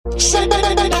I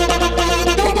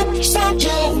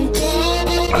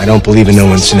don't believe in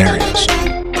no-win scenarios.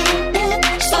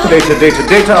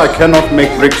 Data, I cannot make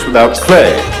bricks without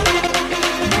clay.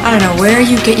 I don't know where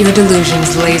you get your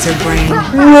delusions, laser brain.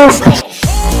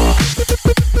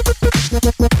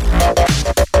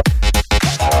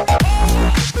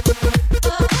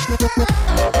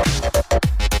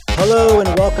 Hello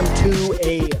and welcome to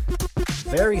a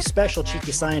very special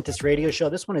Cheeky Scientist radio show.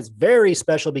 This one is very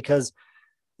special because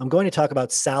I'm going to talk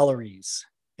about salaries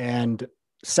and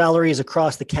salaries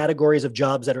across the categories of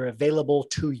jobs that are available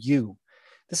to you.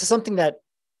 This is something that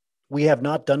we have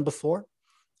not done before.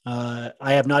 I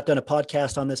have not done a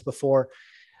podcast on this before.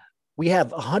 We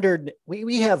have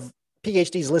we have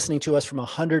PhDs listening to us from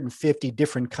 150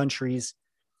 different countries.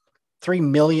 3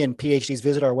 million PhDs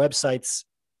visit our websites,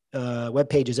 web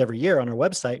pages every year on our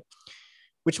website,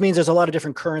 which means there's a lot of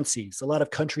different currencies, a lot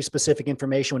of country-specific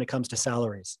information when it comes to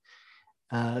salaries.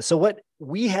 So what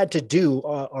we had to do,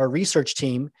 our research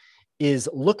team, is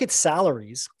look at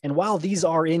salaries. And while these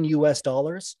are in US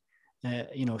dollars,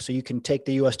 so you can take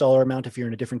the US dollar amount if you're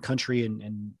in a different country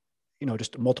and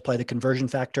just multiply the conversion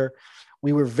factor.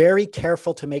 We were very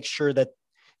careful to make sure that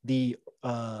the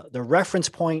reference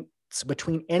points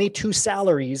between any two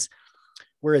salaries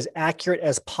were as accurate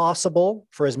as possible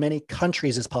for as many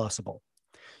countries as possible.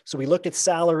 So we looked at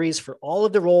salaries for all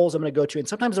of the roles I'm going to go to, and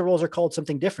sometimes the roles are called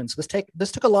something different. So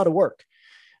this took a lot of work.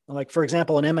 Like, for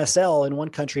example, an MSL in one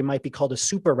country might be called a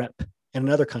super rep in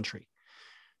another country.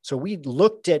 So we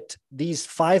looked at these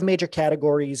 5 major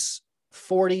categories,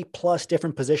 40 plus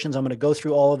different positions. I'm going to go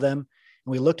through all of them.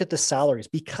 And we looked at the salaries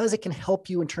because it can help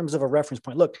you in terms of a reference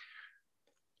point. Look,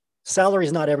 salary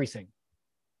is not everything.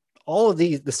 All of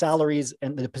the salaries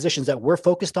and the positions that we're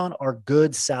focused on are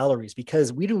good salaries,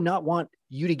 because we do not want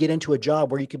you to get into a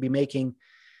job where you could be making,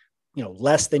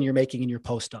 less than you're making in your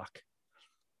postdoc.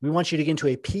 We want you to get into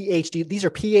a PhD. These are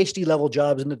PhD level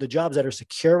jobs, and the jobs that are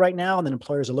secure right now and that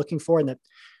employers are looking for and that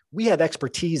we have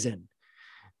expertise in.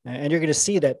 And you're going to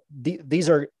see that these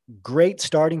are great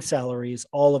starting salaries,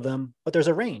 all of them, but there's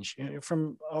a range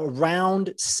from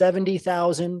around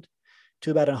 70,000 to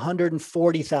about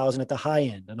 140,000 at the high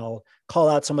end. And I'll call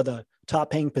out some of the top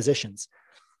paying positions.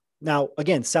 Now,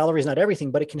 again, salary is not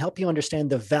everything, but it can help you understand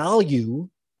the value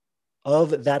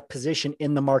of that position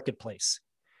in the marketplace.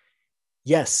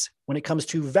 Yes, when it comes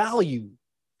to value,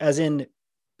 as in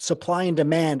supply and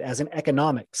demand, as in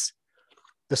economics,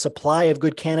 the supply of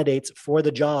good candidates for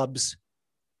the jobs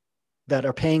that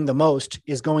are paying the most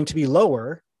is going to be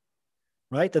lower,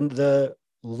 right, than the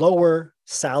lower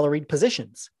salaried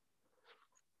positions.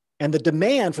 And the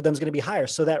demand for them is going to be higher.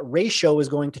 So that ratio is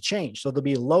going to change. So there'll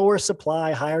be lower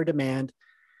supply, higher demand.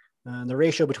 And the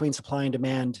ratio between supply and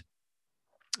demand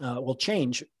will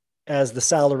change as the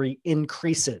salary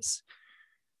increases.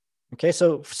 Okay,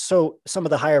 so some of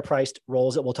the higher priced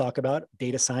roles that we'll talk about,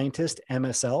 data scientist,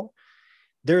 MSL,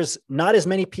 there's not as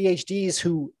many PhDs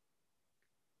who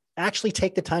actually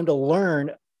take the time to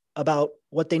learn about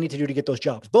what they need to do to get those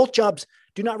jobs. Both jobs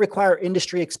do not require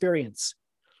industry experience.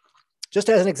 Just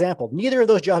as an example, neither of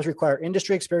those jobs require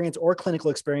industry experience or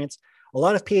clinical experience. A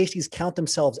lot of PhDs count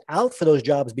themselves out for those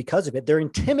jobs because of it. They're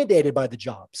intimidated by the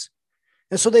jobs.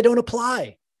 And so they don't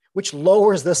apply, which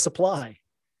lowers the supply.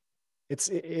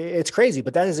 It's crazy,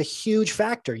 but that is a huge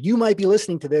factor. You might be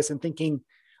listening to this and thinking,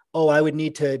 oh, I would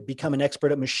need to become an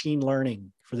expert at machine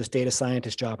learning for this data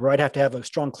scientist job, or I'd have to have a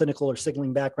strong clinical or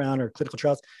signaling background or clinical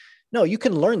trials. No, you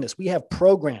can learn this. We have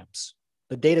programs,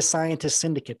 the Data Scientist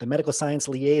Syndicate, the Medical Science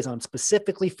Liaison,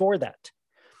 specifically for that.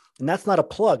 And that's not a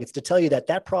plug. It's to tell you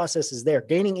that process is there.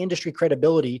 Gaining industry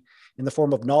credibility in the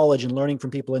form of knowledge and learning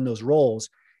from people in those roles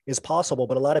is possible.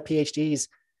 But a lot of PhDs,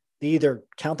 they either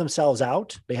count themselves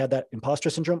out, they have that imposter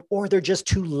syndrome, or they're just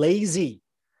too lazy.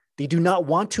 They do not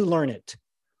want to learn it,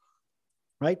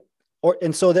 right?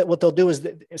 And so that what they'll do is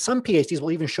that some PhDs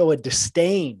will even show a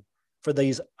disdain for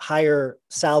these higher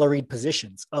salaried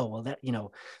positions. Oh,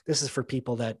 well, this is for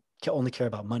people that only care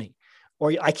about money,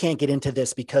 or I can't get into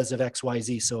this because of X, Y,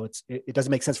 Z. So it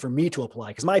doesn't make sense for me to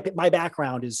apply because my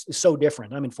background is so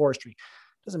different. I'm in forestry.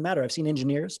 It doesn't matter. I've seen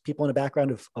engineers, people in a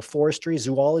background of forestry,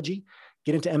 zoology,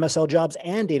 get into MSL jobs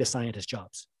and data scientist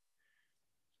jobs.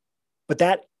 But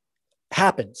that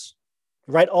happens,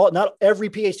 right? Not every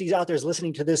PhD out there is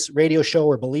listening to this radio show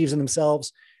or believes in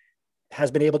themselves,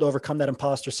 has been able to overcome that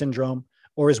imposter syndrome,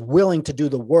 or is willing to do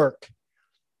the work,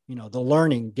 the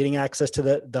learning, getting access to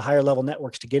the higher level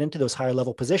networks to get into those higher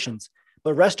level positions.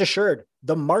 But rest assured,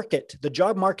 the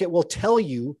job market will tell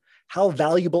you how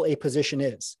valuable a position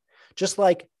is. Just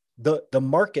like the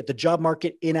job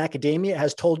market in academia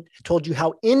has told you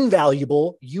how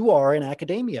invaluable you are in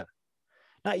academia.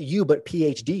 not you, but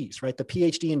PhDs, right? The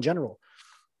PhD in general.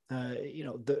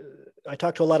 I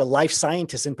talk to a lot of life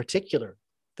scientists in particular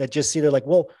that just see, they're like,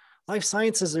 well, life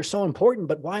sciences are so important,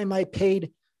 but why am I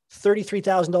paid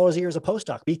 $33,000 a year as a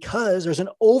postdoc? Because there's an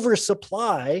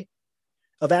oversupply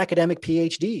of academic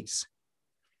PhDs,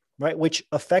 right? Which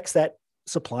affects that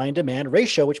supply and demand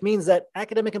ratio, which means that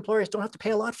academic employers don't have to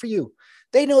pay a lot for you.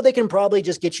 They know they can probably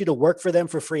just get you to work for them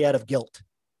for free out of guilt,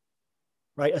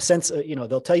 right? A sense,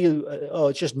 they'll tell you, oh,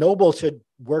 it's just noble to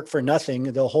work for nothing.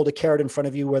 They'll hold a carrot in front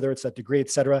of you, whether it's a degree, et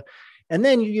cetera. And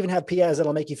then you even have PIs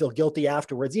that'll make you feel guilty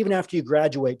afterwards, even after you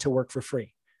graduate, to work for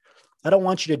free. I don't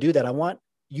want you to do that. I want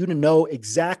you to know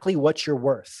exactly what you're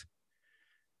worth,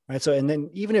 right? So, and then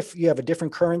even if you have a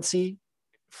different currency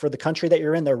for the country that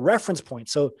you're in, their reference point.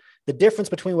 So the difference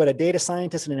between what a data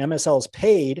scientist and an MSL is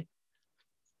paid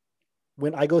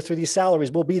when I go through these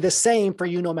salaries will be the same for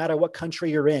you no matter what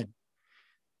country you're in.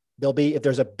 There'll be, if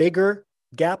there's a bigger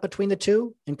gap between the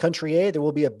two in country A, there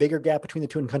will be a bigger gap between the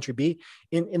two in country B,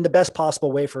 in the best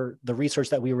possible way for the research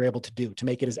that we were able to do to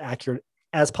make it as accurate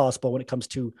as possible when it comes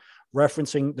to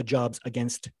referencing the jobs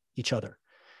against each other.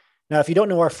 Now, if you don't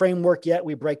know our framework yet,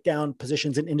 we break down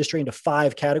positions in industry into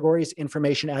 5 categories: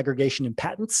 information aggregation and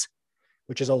patents,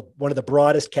 which is one of the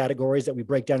broadest categories that we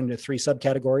break down into 3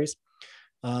 subcategories.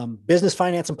 Business,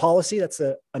 finance, and policy, that's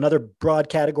another broad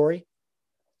category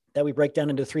that we break down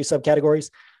into 3 subcategories.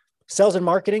 Sales and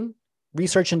marketing,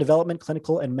 research and development,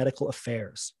 clinical and medical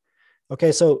affairs.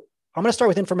 Okay, so I'm going to start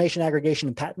with information aggregation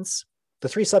and patents. The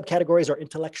 3 subcategories are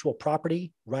intellectual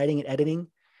property, writing and editing,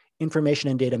 information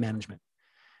and data management.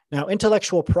 Now,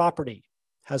 intellectual property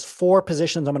has 4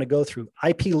 positions I'm going to go through.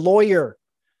 IP lawyer,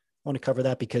 I want to cover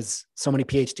that because so many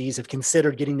PhDs have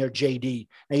considered getting their JD.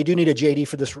 Now, you do need a JD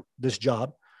for this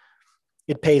job.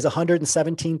 It pays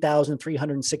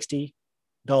 $117,360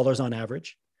 on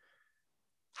average.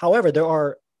 However, there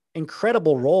are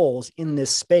incredible roles in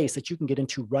this space that you can get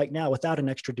into right now without an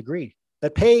extra degree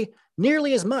that pay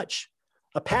nearly as much.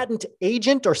 A patent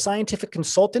agent or scientific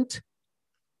consultant,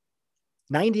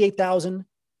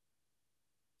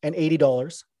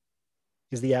 $98,080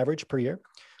 is the average per year.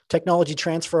 Technology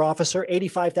transfer officer,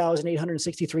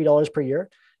 $85,863 per year.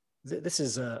 This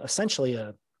is essentially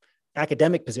an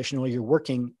academic position where you're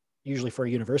working usually for a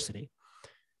university.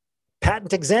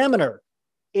 Patent examiner,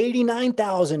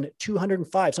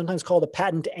 $89,205, sometimes called a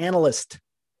patent analyst.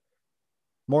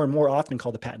 More and more often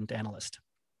called a patent analyst.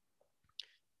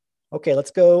 Okay,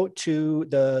 let's go to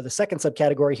the second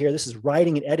subcategory here. This is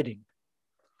writing and editing.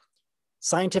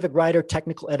 Scientific writer,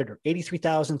 technical editor,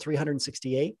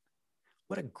 $83,368.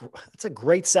 That's a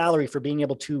great salary for being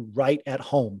able to write at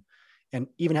home, and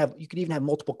you could even have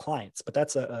multiple clients. But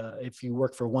that's if you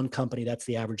work for one company, that's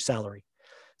the average salary.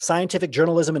 Scientific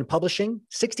journalism and publishing,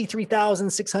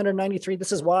 $63,693.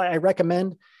 This is why I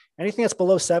recommend anything that's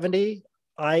below 70.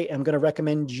 I am going to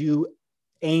recommend you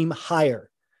aim higher.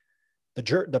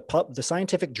 The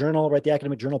scientific journal, right? The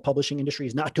academic journal publishing industry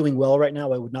is not doing well right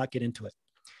now. I would not get into it.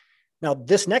 Now,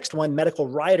 this next one, medical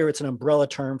writer, it's an umbrella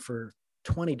term for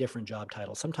 20 different job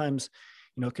titles. Sometimes,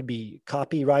 it could be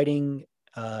copywriting,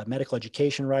 medical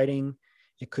education writing.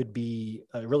 It could be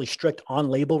really strict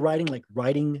on-label writing, like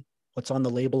writing what's on the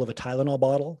label of a Tylenol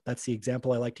bottle. That's the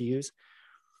example I like to use.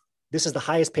 This is the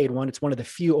highest paid one. It's one of the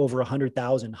few over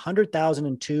 100,000,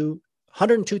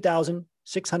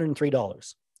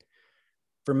 $102,603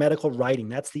 for medical writing.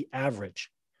 That's the average.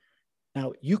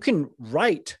 Now, you can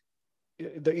write,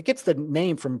 it gets the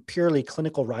name from purely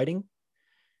clinical writing,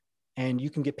 and you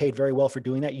can get paid very well for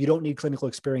doing that. You don't need clinical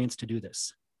experience to do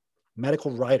this.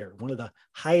 Medical writer, one of the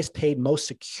highest paid, most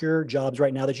secure jobs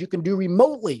right now that you can do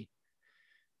remotely.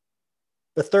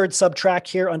 The third subtrack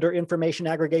here under information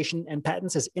aggregation and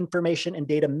patents is information and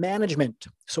data management.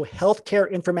 So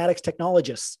healthcare informatics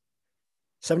technologists,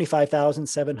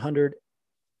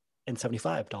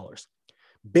 $75,775.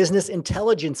 Business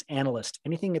intelligence analyst,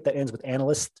 anything that ends with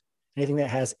analyst, anything that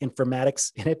has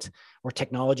informatics in it or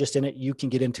technologist in it, you can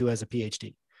get into as a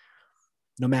PhD,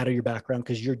 no matter your background,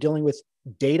 because you're dealing with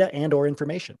data and or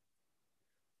information.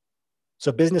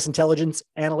 So business intelligence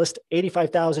analyst,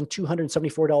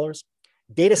 $85,274.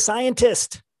 Data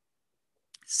scientist,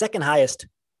 second highest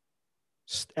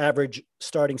average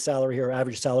starting salary here,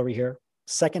 average salary here,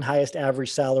 second highest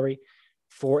average salary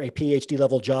for a PhD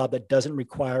level job that doesn't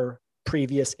require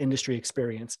previous industry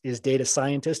experience is data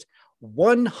scientist,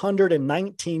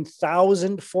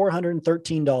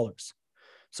 $119,413.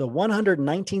 So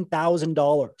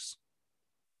 $119,000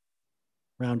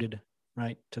 rounded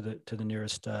right to the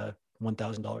nearest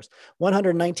 $1,000.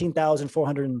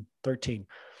 $119,413.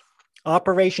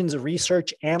 Operations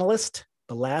research analyst,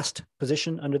 the last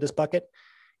position under this bucket,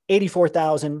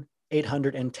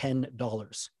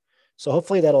 $84,810. So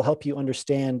hopefully that'll help you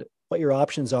understand what your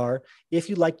options are if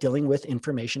you like dealing with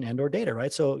information and or data,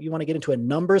 right? So you want to get into a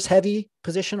numbers heavy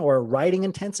position or a writing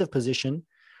intensive position.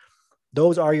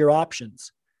 Those are your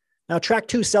options. Now, track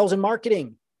 2, sales and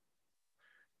marketing.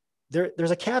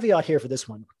 There's a caveat here for this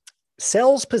one.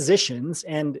 Sales positions,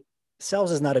 and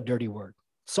sales is not a dirty word.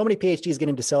 So many PhDs get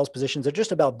into sales positions. They're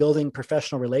just about building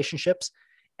professional relationships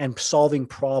and solving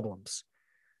problems.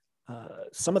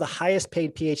 Some of the highest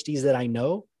paid PhDs that I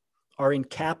know are in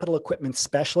capital equipment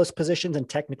specialist positions and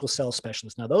technical sales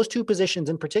specialists. Now, those two positions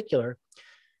in particular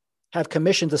have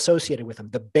commissions associated with them.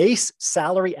 The base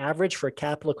salary average for a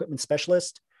capital equipment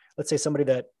specialist, let's say somebody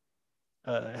that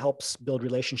helps build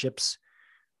relationships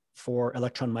for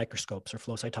electron microscopes or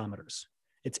flow cytometers,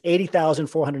 it's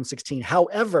 $80,416.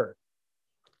 However,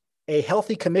 a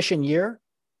healthy commission year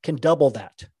can double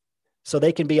that. So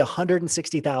they can be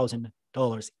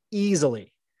 $160,000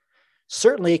 easily.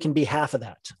 Certainly it can be half of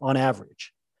that on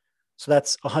average. So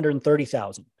that's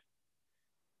 $130,000.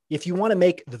 If you want to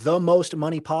make the most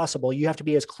money possible, you have to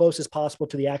be as close as possible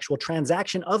to the actual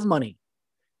transaction of money.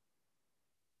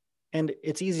 And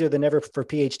it's easier than ever for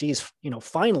PhDs,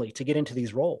 finally to get into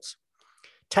these roles.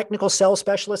 Technical sales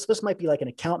specialist, this might be like an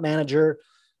account manager,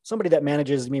 somebody that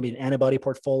manages maybe an antibody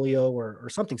portfolio or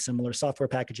something similar, software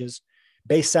packages.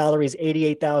 Base salary is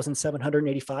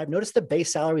 $88,785. Notice the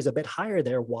base salary is a bit higher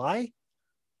there. Why?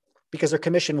 Because their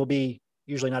commission will be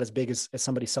usually not as big as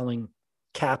somebody selling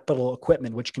capital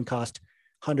equipment, which can cost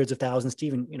hundreds of thousands to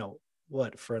even,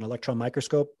 for an electron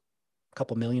microscope, a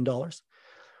couple $1 million.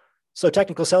 So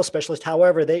technical sales specialist,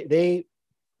 however, they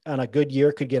on a good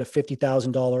year could get a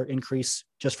 $50,000 increase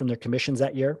just from their commissions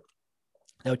that year.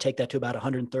 That would take that to about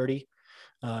 130,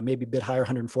 maybe a bit higher,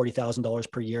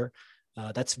 $140,000 per year.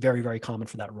 That's very, very common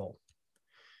for that role.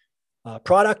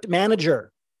 Product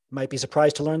manager, might be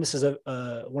surprised to learn this is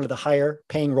one of the higher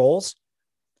paying roles.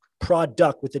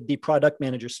 Product with the D, product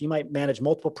manager. So you might manage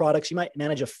multiple products. You might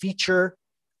manage a feature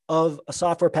of a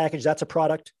software package. That's a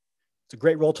product. It's a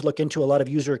great role to look into. A lot of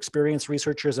user experience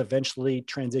researchers eventually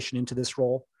transition into this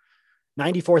role.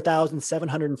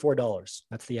 $94,704.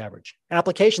 That's the average.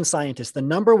 Application scientist, the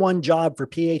number one job for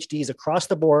PhDs across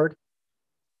the board,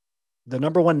 the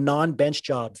number one non-bench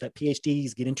jobs that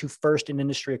PhDs get into first in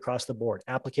industry across the board.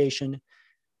 Application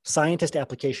scientist,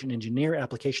 application engineer,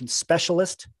 application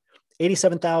specialist,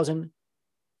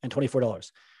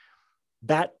 $87,024.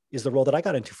 That is the role that I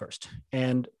got into first.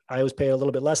 And I was paid a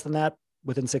little bit less than that.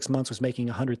 Within 6 months, was making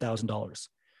 $100,000. It's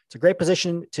a great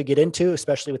position to get into,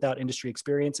 especially without industry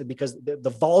experience, and because the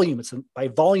volume, by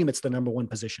volume, it's the number one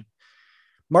position.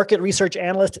 Market research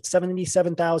analyst,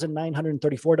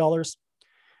 $77,934.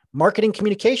 Marketing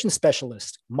communication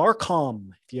specialist, Marcom,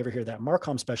 if you ever hear that,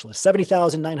 Marcom specialist,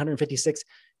 $70,956.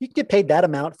 You can get paid that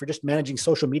amount for just managing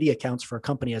social media accounts for a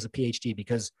company as a PhD,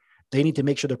 because they need to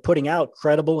make sure they're putting out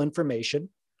credible information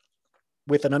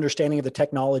with an understanding of the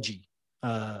technology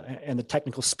and the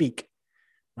technical speak,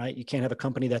 right? You can't have a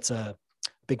company that's a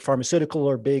big pharmaceutical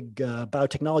or big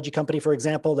biotechnology company, for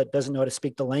example, that doesn't know how to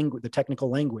speak the language, the technical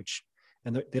language,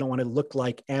 and they don't want to look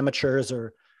like amateurs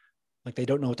or like they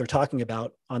don't know what they're talking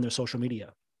about on their social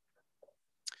media.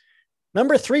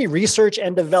 Number 3, research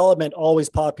and development, always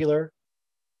popular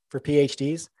for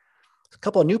PhDs. A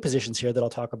couple of new positions here that I'll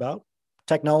talk about.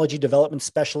 Technology development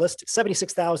specialist,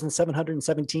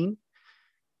 $76,717.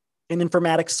 An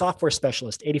informatics software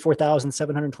specialist,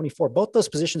 $84,724. Both those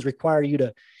positions require you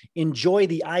to enjoy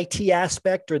the IT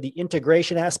aspect or the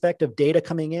integration aspect of data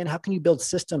coming in. How can you build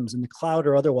systems in the cloud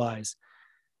or otherwise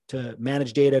to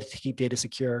manage data, to keep data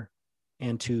secure,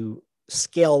 and to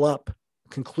scale up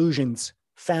conclusions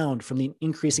found from the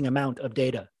increasing amount of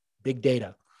data, big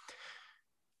data.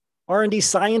 R&D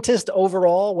scientist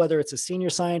overall, whether it's a senior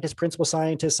scientist, principal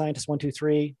scientist, scientist 1, 2,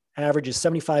 3, average is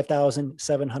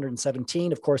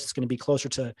 $75,717. Of course, it's going to be closer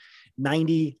to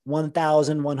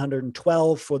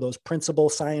 $91,112 for those principal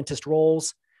scientist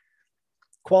roles.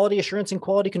 Quality assurance and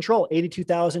quality control,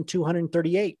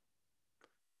 $82,238.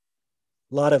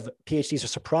 A lot of PhDs are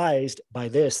surprised by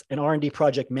this. An R&D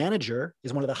project manager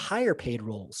is one of the higher paid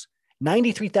roles,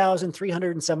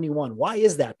 $93,371. Why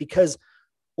is that? Because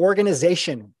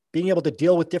organization, being able to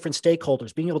deal with different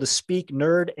stakeholders, being able to speak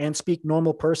nerd and speak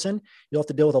normal person, you'll have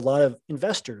to deal with a lot of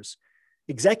investors,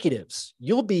 executives.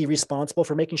 You'll be responsible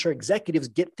for making sure executives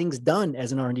get things done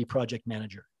as an R&D project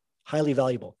manager. Highly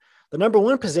valuable. The number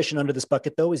one position under this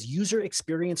bucket, though, is user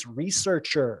experience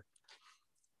researcher,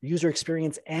 user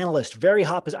experience analyst. Very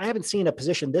hot. I haven't seen a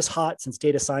position this hot since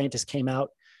data scientists came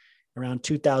out around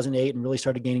 2008 and really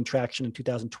started gaining traction in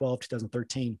 2012,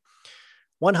 2013.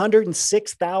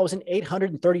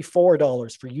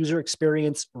 $106,834 for user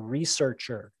experience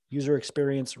researcher. User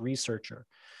experience researcher.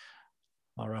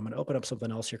 All right, I'm going to open up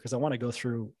something else here because I want to go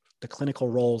through the clinical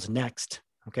roles next.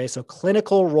 Okay, so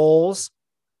clinical roles,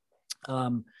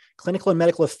 clinical and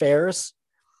medical affairs.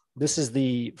 This is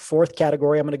the fourth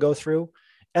category I'm going to go through.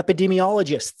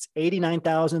 Epidemiologists,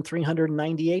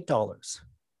 $89,398.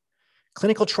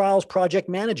 Clinical trials project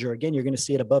manager. Again, you're going to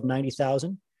see it above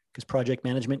 90,000 because project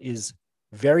management is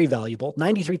very valuable.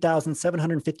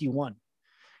 93,751.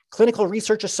 Clinical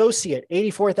research associate,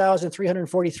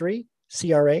 84,343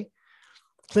 CRA.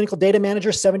 Clinical data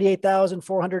manager,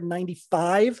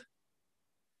 78,495.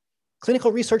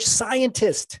 Clinical research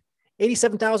scientist,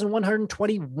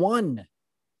 87,121.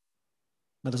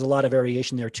 Now, there's a lot of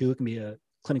variation there too. It can be a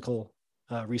clinical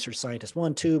research scientist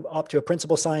 1, 2, up to a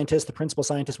principal scientist. The principal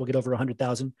scientist will get over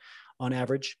 100,000 on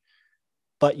average,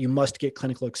 but you must get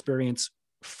clinical experience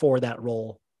for that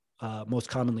role most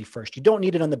commonly first. You don't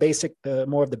need it on the basic,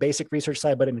 more of the basic research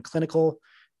side, but in clinical,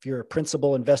 if you're a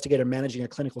principal investigator managing a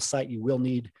clinical site, you will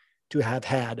need to have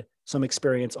had some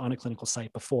experience on a clinical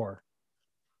site before.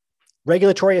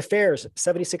 Regulatory affairs,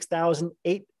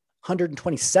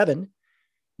 76,827.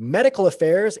 Medical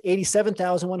affairs,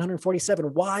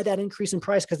 87,147. Why that increase in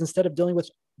price? Because instead of dealing with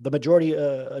the majority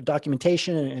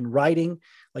documentation and writing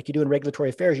like you do in regulatory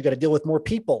affairs, you got to deal with more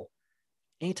people.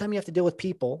 Anytime you have to deal with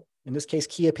people, in this case,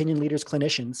 key opinion leaders,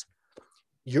 clinicians,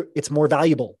 it's more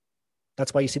valuable.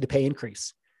 That's why you see the pay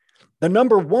increase. The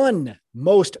number one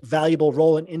most valuable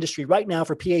role in industry right now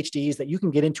for PhDs that you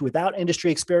can get into without industry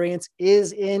experience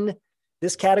is in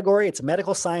this category. It's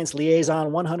medical science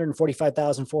liaison,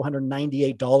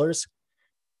 $145,498.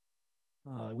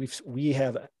 We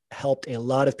have helped a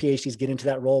lot of PhDs get into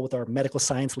that role with our Medical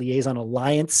Science Liaison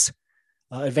Alliance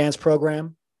advanced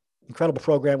program. Incredible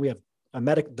program. We have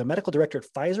the medical director at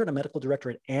Pfizer and a medical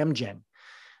director at Amgen.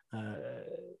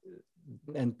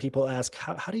 And people ask,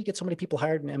 how do you get so many people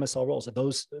hired in MSL roles?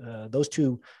 Those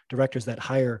two directors that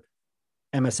hire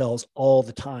MSLs all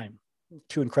the time,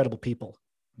 two incredible people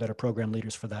that are program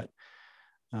leaders for that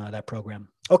program.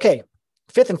 Okay,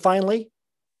 fifth and finally,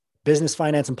 business,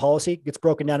 finance, and policy gets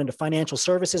broken down into financial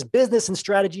services, business and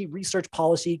strategy, research,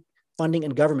 policy, funding,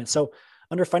 and government. So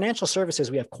under financial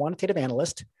services, we have quantitative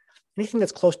analyst, anything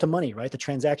that's close to money, right? The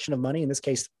transaction of money, in this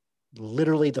case,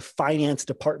 literally the finance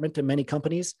department in many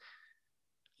companies,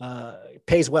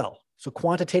 pays well. So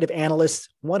quantitative analysts,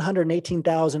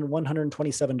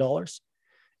 $118,127.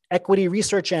 Equity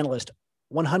research analyst,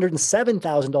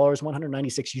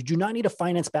 $107,196. You do not need a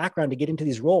finance background to get into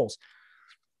these roles.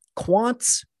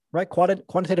 Quants, right?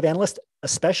 Quantitative analysts,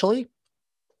 especially,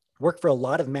 work for a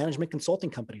lot of management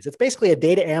consulting companies. It's basically a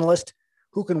data analyst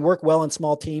who can work well in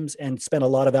small teams and spend a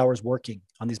lot of hours working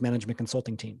on these management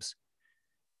consulting teams.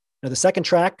 Now, the second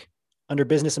track under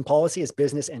business and policy is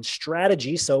business and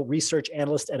strategy. So research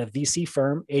analyst at a VC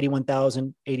firm,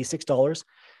 $81,086.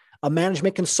 A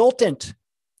management consultant,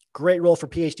 great role for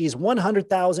PhDs,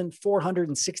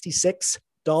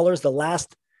 $100,466. The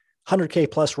last 100K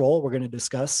plus role we're going to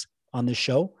discuss on this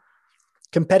show.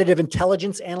 Competitive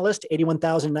intelligence analyst,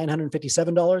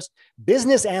 $81,957.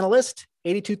 Business analyst,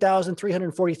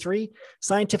 $82,343.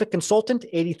 Scientific consultant,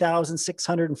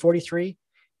 $80,643.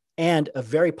 And a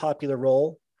very popular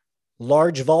role,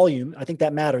 large volume. I think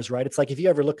that matters, right? It's like if you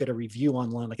ever look at a review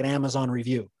online, like an Amazon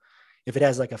review, if it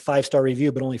has like a 5-star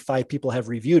review, but only 5 people have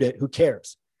reviewed it, who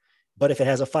cares? But if it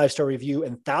has a 5-star review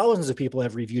and thousands of people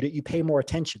have reviewed it, you pay more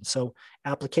attention. So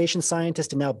application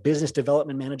scientist and now business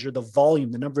development manager, the volume,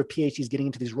 the number of PhDs getting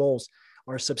into these roles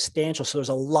are substantial. So there's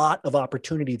a lot of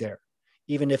opportunity there,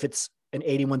 even if it's an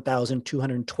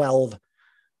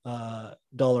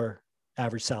 $81,212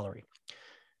 average salary.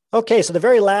 Okay, so the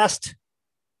very last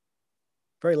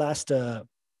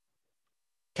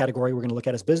category we're going to look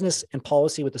at is business and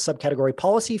policy with the subcategory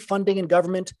policy, funding, and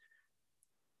government.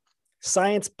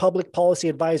 Science public policy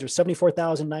advisor,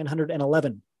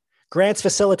 $74,911. Grants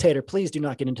facilitator, please do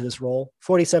not get into this role,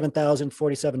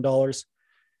 $47,047.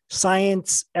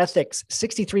 Science ethics,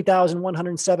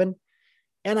 $63,107.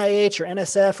 NIH or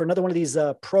NSF or another one of these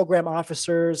program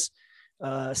officers,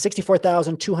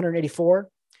 $64,284.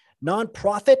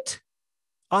 Nonprofit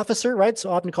officer, right? So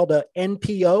often called a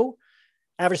NPO.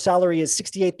 Average salary is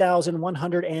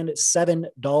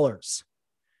 $68,107.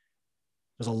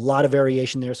 There's a lot of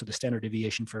variation there. So the standard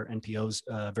deviation for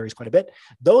NPOs varies quite a bit.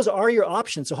 Those are your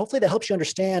options. So hopefully that helps you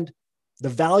understand the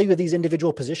value of these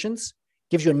individual positions,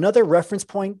 gives you another reference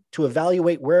point to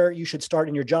evaluate where you should start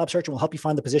in your job search, and will help you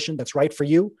find the position that's right for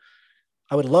you.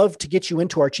 I would love to get you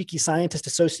into our Cheeky Scientist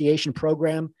Association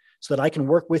program so that I can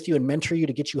work with you and mentor you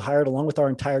to get you hired along with our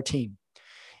entire team.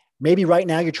 Maybe right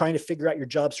now you're trying to figure out your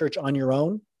job search on your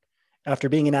own. After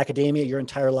being in academia your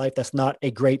entire life, that's not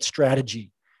a great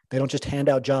strategy. They don't just hand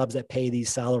out jobs that pay these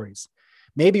salaries.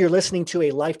 Maybe you're listening to a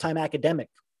lifetime academic,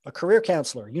 a career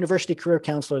counselor, university career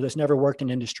counselor that's never worked in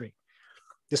industry.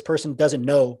 This person doesn't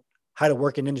know how to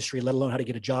work in industry, let alone how to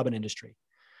get a job in industry.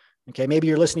 Okay, maybe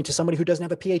you're listening to somebody who doesn't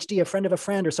have a PhD, a friend of a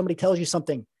friend, or somebody tells you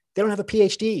something. They don't have a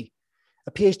PhD.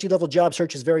 A PhD level job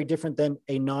search is very different than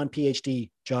a non-PhD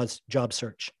job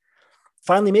search.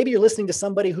 Finally, maybe you're listening to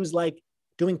somebody who's like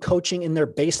doing coaching in their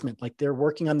basement, like they're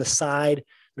working on the side.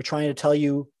 They're trying to tell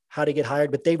you how to get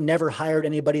hired, but they've never hired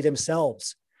anybody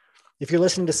themselves. If you're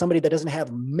listening to somebody that doesn't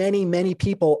have many, many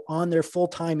people on their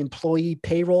full-time employee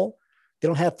payroll, they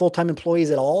don't have full-time employees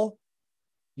at all,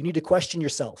 you need to question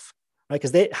yourself, right?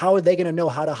 Because how are they going to know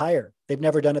how to hire? They've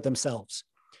never done it themselves.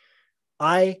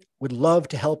 I would love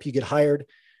to help you get hired.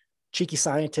 Cheeky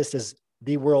Scientist is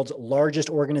the world's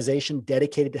largest organization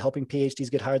dedicated to helping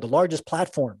PhDs get hired, the largest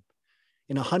platform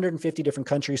in 150 different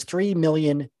countries. 3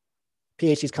 million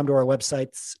PhDs come to our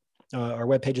websites, our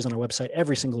web pages on our website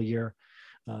every single year.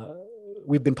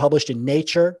 We've been published in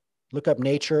Nature. Look up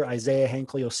Nature, Isaiah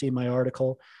Henkel, you'll see my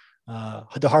article.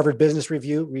 The Harvard Business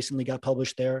Review recently got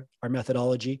published there. Our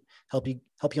methodology help you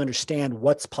understand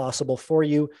what's possible for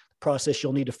you, the process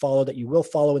you'll need to follow, that you will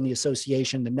follow in the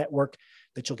association, the network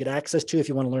that you'll get access to. If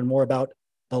you want to learn more about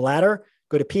the latter,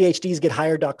 go to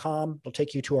phdsgethired.com. It'll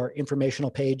take you to our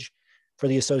informational page for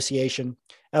the association.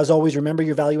 As always, remember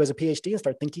your value as a PhD and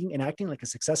start thinking and acting like a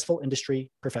successful industry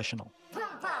professional.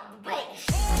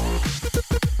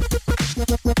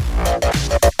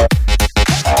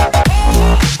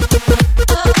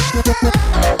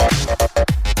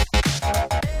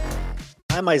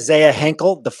 I'm Isaiah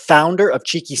Henkel, the founder of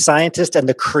Cheeky Scientist and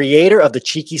the creator of the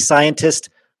Cheeky Scientist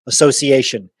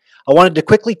Association. I wanted to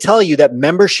quickly tell you that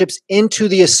memberships into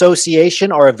the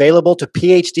association are available to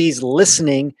PhDs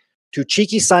listening to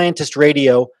Cheeky Scientist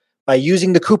Radio by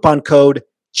using the coupon code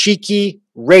Cheeky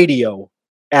Radio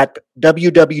at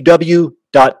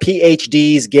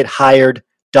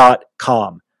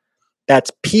www.phdsgethired.com.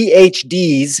 That's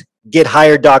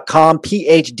phdsgethired.com,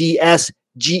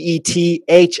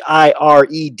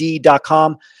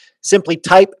 phdsgethired.com. Simply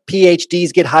type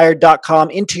phdsgethired.com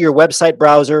into your website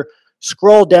browser,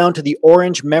 scroll down to the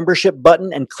orange membership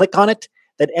button and click on it,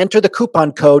 then enter the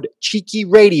coupon code Cheeky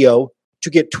Radio to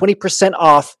get 20%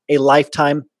 off a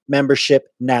lifetime membership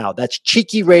now. That's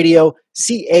Cheeky Radio,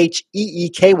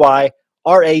 CheekyRadio.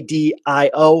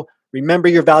 Remember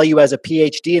your value as a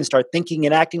PhD and start thinking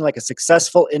and acting like a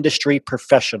successful industry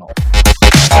professional.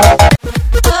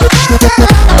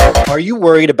 Are you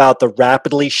worried about the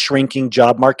rapidly shrinking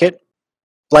job market?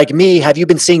 Like me, have you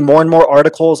been seeing more and more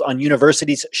articles on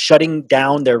universities shutting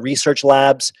down their research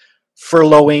labs,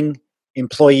 furloughing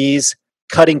employees,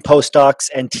 cutting postdocs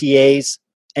and TAs,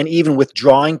 and even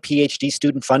withdrawing PhD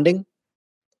student funding?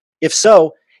 If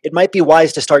so, it might be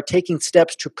wise to start taking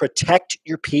steps to protect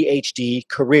your PhD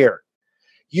career.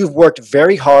 You've worked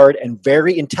very hard and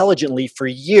very intelligently for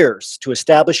years to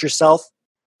establish yourself,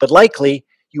 but likely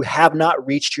you have not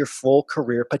reached your full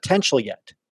career potential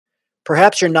yet.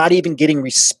 Perhaps you're not even getting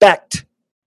respect,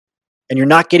 and you're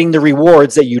not getting the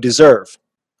rewards that you deserve.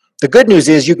 The good news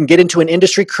is you can get into an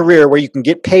industry career where you can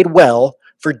get paid well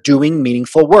for doing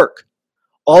meaningful work.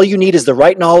 All you need is the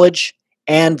right knowledge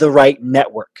and the right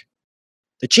network.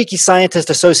 The Cheeky Scientist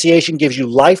Association gives you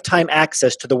lifetime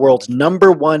access to the world's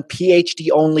 #1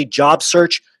 PhD-only job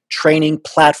search training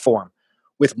platform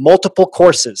with multiple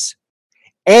courses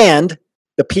and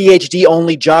the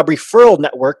PhD-only job referral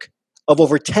network of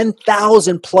over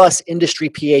 10,000 plus industry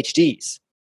PhDs.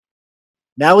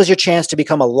 Now is your chance to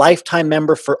become a lifetime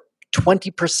member for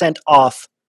 20% off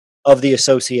of the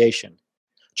association.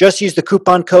 Just use the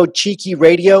coupon code Cheeky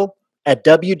Radio at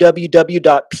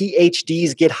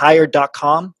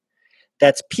www.phdsgethired.com.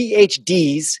 That's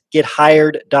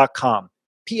phdsgethired.com.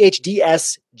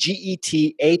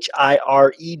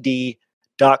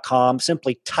 phdsgethired.com.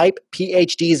 Simply type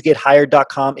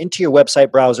phdsgethired.com into your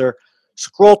website browser,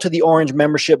 scroll to the orange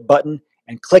membership button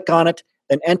and click on it,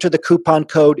 then enter the coupon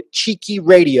code Cheeky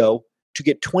Radio to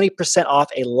get 20% off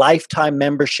a lifetime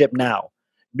membership now.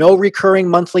 No recurring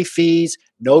monthly fees,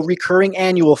 no recurring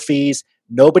annual fees.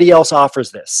 Nobody else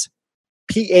offers this.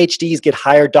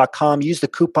 phdsgethired.com. Use the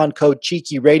coupon code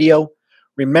Cheeky Radio.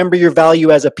 Remember your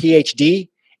value as a PhD,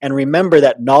 and remember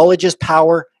that knowledge is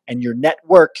power and your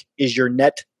network is your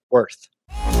net worth.